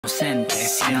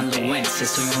Influencer,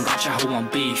 soy un gacha who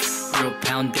want beef. Real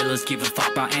pound dealers give a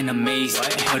fuck about enemies.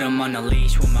 Put them on a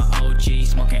leash with my OG,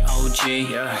 smoking OG.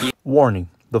 Yeah. Warning,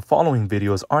 the following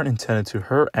videos aren't intended to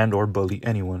hurt and or bully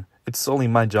anyone. It's solely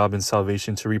my job in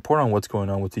salvation to report on what's going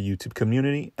on with the YouTube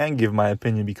community and give my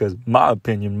opinion because my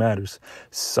opinion matters.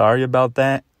 Sorry about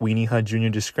that. Weenie Hut Jr.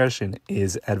 discretion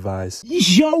is advised.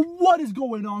 Yo, what is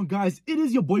going on, guys? It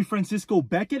is your boy Francisco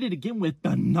back at it again with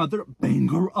another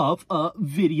banger of a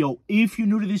video. If you're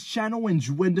new to this channel and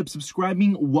you end up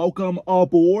subscribing, welcome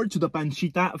aboard to the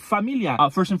Panchita familia.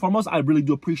 First and foremost, I really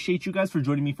do appreciate you guys for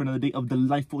joining me for another day of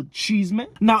delightful cheeseman.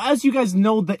 Now, as you guys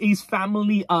know, the Ace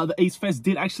family, the Ace Fest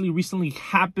did actually recently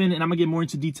happen, and I'm gonna get more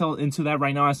into detail into that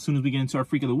right now as soon as we get into our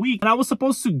Freak of the Week. And I was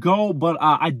supposed to go, but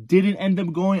I didn't end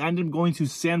up going. I ended up going to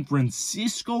San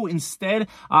Francisco instead,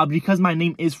 because my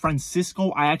name is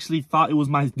Francisco. I actually thought it was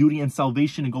my duty and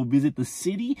salvation to go visit the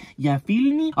city. Yeah,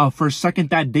 feel me? For a second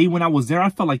that day when I was there, I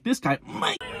felt like this guy.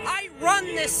 I run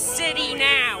this city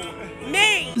now.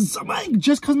 Me.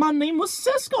 Just because my name was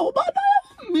Cisco, but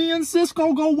me and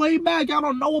Cisco go way back. I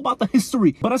don't know about the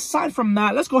history. But aside from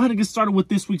that, let's go ahead and get started with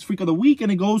this week's Freak of the Week,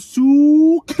 and it goes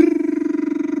to...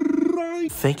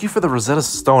 Thank you for the Rosetta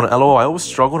Stone. LOL, I always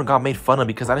struggled and got made fun of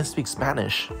because I didn't speak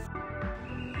Spanish.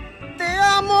 Te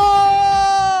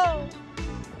amo.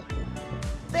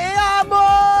 Te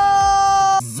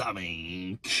amo.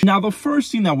 Now, the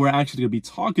first thing that we're actually going to be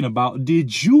talking about,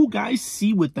 did you guys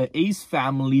see with the Ace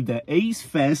family, the Ace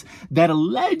Fest, that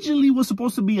allegedly was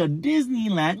supposed to be a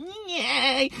Disneyland?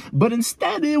 Yay! But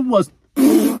instead it was...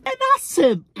 And I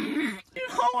said... You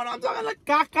know what I'm talking about?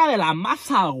 Caca de la más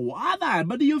aguada.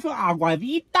 But do you feel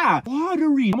aguadita?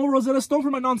 Watery. I'm a Rosetta Stone for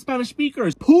my non-Spanish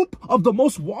speakers. Poop of the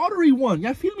most watery one.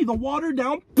 You feel me? The water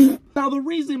down. Now, the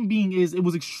reason being is it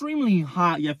was extremely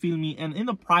hot. You feel me? And in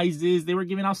the prizes, they were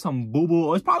giving out some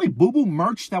boo-boo. It's probably boo-boo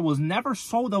merch that was never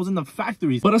sold, that was in the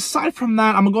factories. But aside from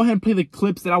that, I'm going to go ahead and play the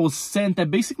clips that I was sent that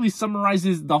basically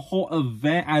summarizes the whole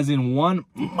event as in one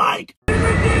mic.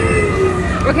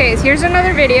 Okay, so here's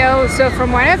another video. So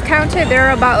from what I've counted, there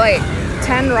are about like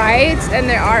 10 rides and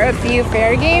there are a few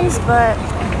fair games, but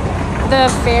the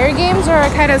fair games are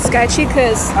kind of sketchy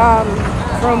because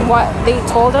from what they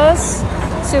told us,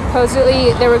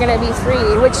 supposedly they were going to be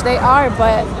free, which they are,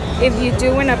 but if you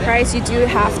do win a prize, you do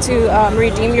have to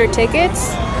redeem your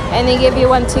tickets, and they give you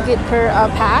one ticket per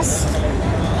pass.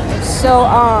 So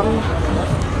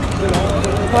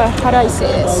well, how do I say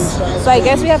this? So I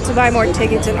guess we have to buy more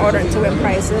tickets in order to win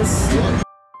prizes.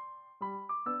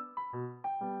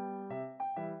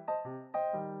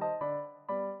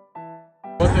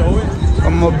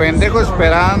 Como pendejo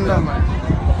esperando.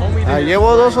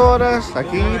 Llevo 2 horas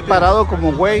aquí parado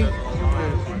como güey,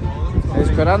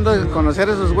 esperando conocer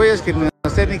a esos güeyes que no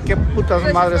sé ni qué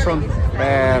putas madres son.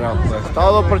 Pero pues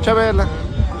todo por Chabela.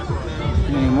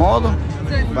 Ni modo.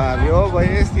 Valió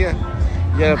bestia.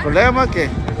 Y el problema es que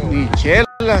ni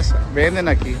chelas venden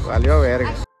aquí, valió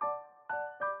verga.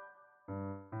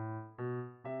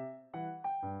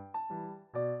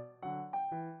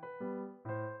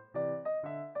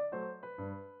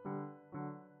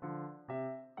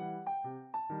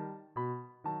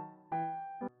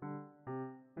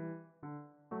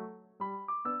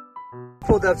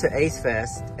 Pulled up to Ace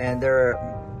Fest and they're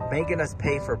making us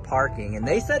pay for parking, and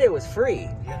they said it was free.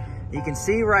 You can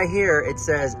see right here, it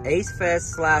says Ace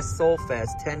Fest / Soul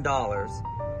Fest, $10.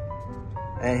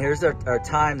 And here's our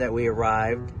time that we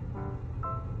arrived.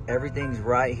 Everything's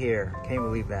right here. Can't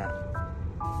believe that.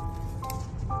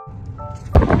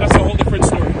 That's a whole different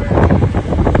story.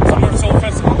 Some of Soul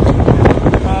Festival.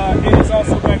 It is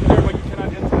also back there, but you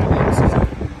cannot enter that.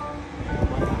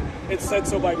 It's said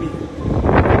so by me.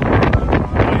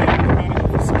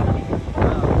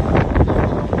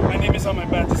 My name is on my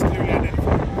badge, it's clearly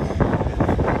identified.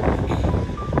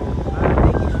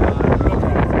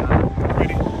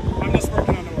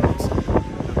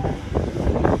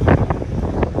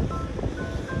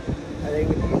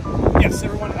 Yes,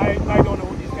 everyone. I don't know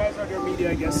who these guys are. They're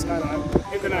media, I guess.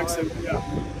 You can ask them. Yeah.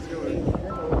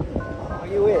 Who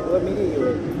you with? What media you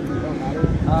with? Don't matter.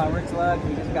 Rich Luck.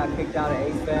 We just got kicked out of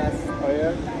Ace Fest. Oh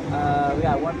yeah. We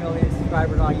got 1 million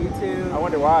subscribers on YouTube. I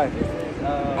wonder why. This is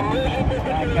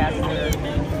Lancaster.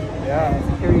 Yeah. And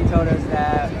security told us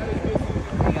that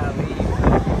we gotta leave. I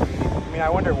mean, I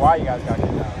wonder why you guys got kicked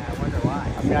out. Yeah, I wonder why.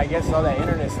 I mean, I guess all that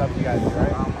internet stuff you guys do,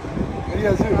 right? What do you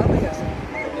guys do?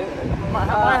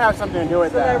 Might have something to do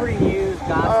with celebrity that. News,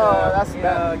 gossip. Oh, that's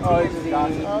bad. Oh, it's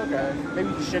gossip. Oh, okay. Maybe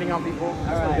just shitting on people.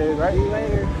 That's all what it is, right? See you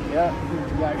later. Yeah.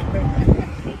 Exactly.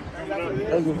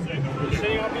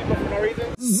 Shitting on people for no reason?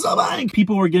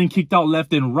 People were getting kicked out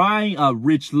left and right.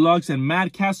 Rich Lux and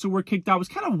Mad Caster were kicked out. It was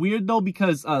kind of weird though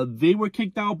because they were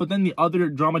kicked out, but then the other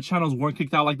drama channels weren't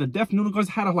kicked out. Like the Deaf Noodle guys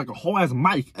had like a whole ass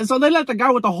mic, and so they let the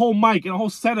guy with the whole mic and a whole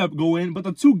setup go in. But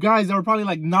the two guys that were probably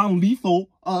like non-lethal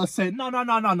said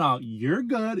no, you're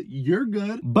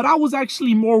good. But I was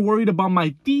actually more worried about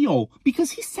my Theo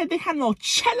because he said they had no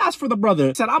chelas for the brother.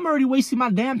 He said I'm already wasting my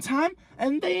damn time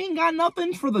and they ain't got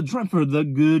nothing for the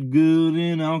good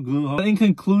and alcohol. In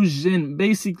conclusion,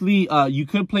 basically you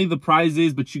could play the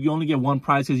prizes, but you only get one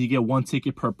prize because you get one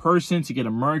ticket per person to get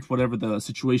a merch, whatever the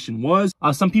situation was.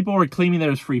 Some people were claiming there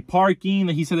was free parking,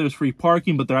 that he said there was free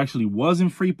parking, but there actually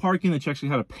wasn't free parking, that you actually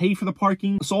had to pay for the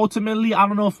parking. So ultimately, I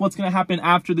don't know if what's gonna happen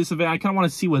after this event. I kind of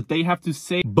want to see what they have to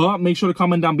say, but make sure to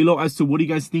comment down below as to what do you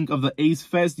guys think of the Ace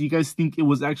Fest. Do you guys think it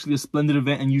was actually a splendid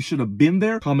event and you should have been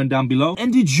there? Comment down below.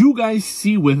 And did you guys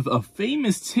see with a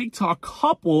famous TikTok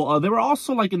couple, they were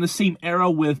also like in the same era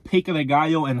with Peca de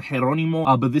Gallo and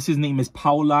Jeronimo, but his name is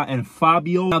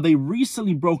Pau&Fabio. Now they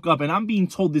recently broke up, and I'm being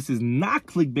told this is not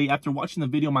clickbait. After watching the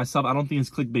video myself, I don't think it's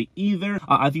clickbait either.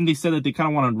 I think they said that they kind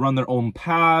of want to run their own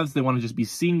paths, they want to just be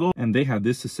single, and they had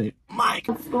this to say. Mike,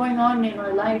 what's going on in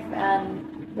our life,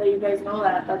 and that you guys know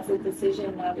that that's a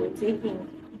decision that we're taking.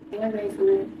 Yeah guys,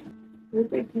 we're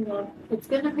breaking up. It's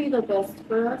gonna be the best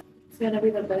for us. It's gonna be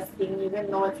the best thing, even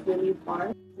though it's really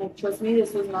hard. Like, trust me,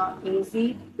 this was not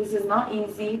easy. This is not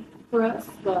easy for us,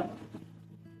 but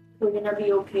we're gonna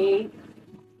be okay.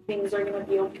 Things are gonna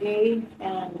be okay,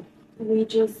 and we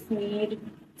just need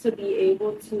to be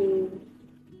able to,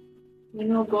 you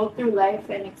know, go through life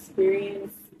and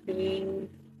experience being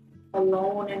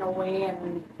alone in a way,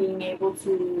 and being able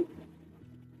to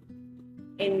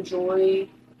enjoy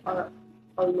our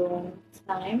alone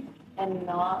time and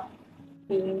not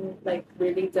being like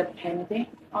really dependent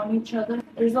on each other.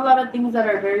 There's a lot of things that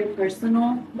are very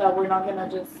personal that we're not gonna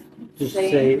just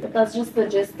say, but that's just the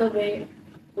gist of it.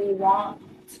 We want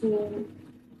to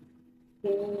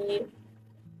be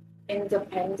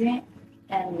independent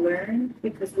and learn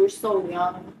because we're so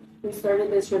young. We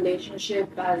started this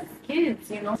relationship as kids,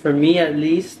 you know. For me, at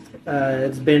least,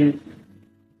 it's been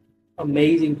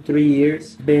amazing 3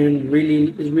 years.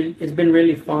 It's been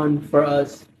really fun for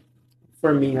us.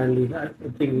 For me, at least, I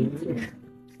think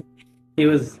it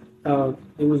was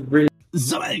really.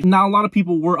 Now, a lot of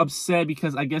people were upset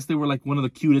because I guess they were like one of the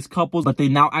cutest couples, but they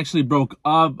now actually broke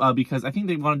up because I think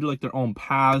they want to do like their own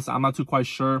paths. I'm not too quite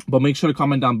sure, but make sure to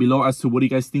comment down below as to what do you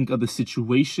guys think of the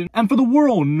situation. And for the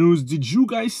world news, did you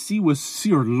guys see with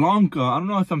Sri Lanka? I don't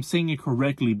know if I'm saying it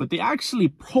correctly, but they actually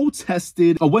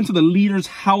protested, went to the leader's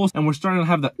house, and we're starting to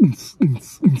have the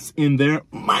in there.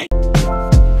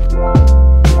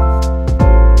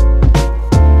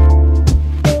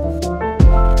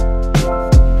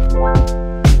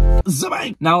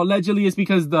 Now, allegedly, it's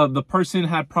because the person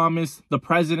had promised, the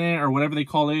president or whatever they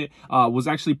call it, was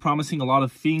actually promising a lot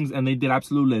of things, and they did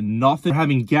absolutely nothing. They're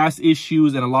having gas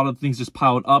issues, and a lot of things just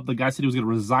piled up. The guy said he was going to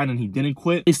resign, and he didn't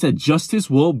quit. They said justice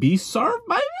will be served,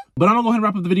 baby. But I'm gonna go ahead and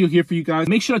wrap up the video here for you guys.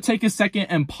 Make sure to take a second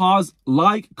and pause,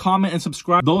 like, comment, and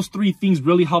subscribe. Those 3 things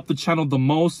really help the channel the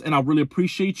most, and I really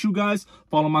appreciate you guys.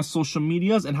 Follow my social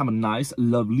medias, and have a nice,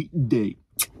 lovely day.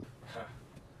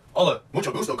 Hola,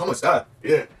 mucho gusto, ¿cómo está?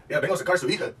 Yeah, vengo a sacar su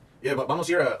hija. Yeah, vamos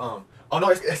a ir a, oh no,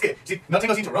 es que, sí, no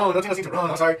tengo cinturón,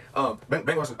 I'm sorry.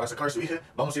 Vengo a sacar su hija,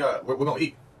 vamos a ir a, we're gonna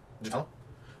eat. ¿Ya está?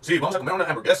 Sí, vamos a comer una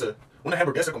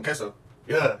hamburguesa con queso.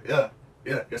 Yeah,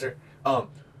 yes sir.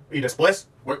 Y después,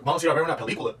 vamos a ir a ver una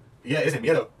película. Yeah, es de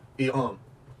miedo. Y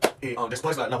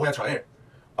después la voy a traer.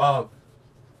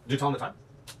 Did you tell him the time?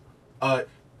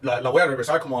 La voy a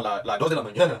regresar como a las 2 de la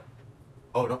mañana.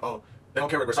 Oh, no, tengo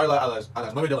que regresarla a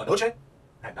las 9 de la noche?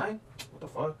 At 9? What the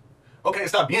fuck? Okay,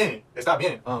 está bien.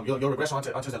 Yo regreso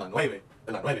antes de las 9.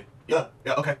 Yeah,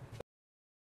 okay.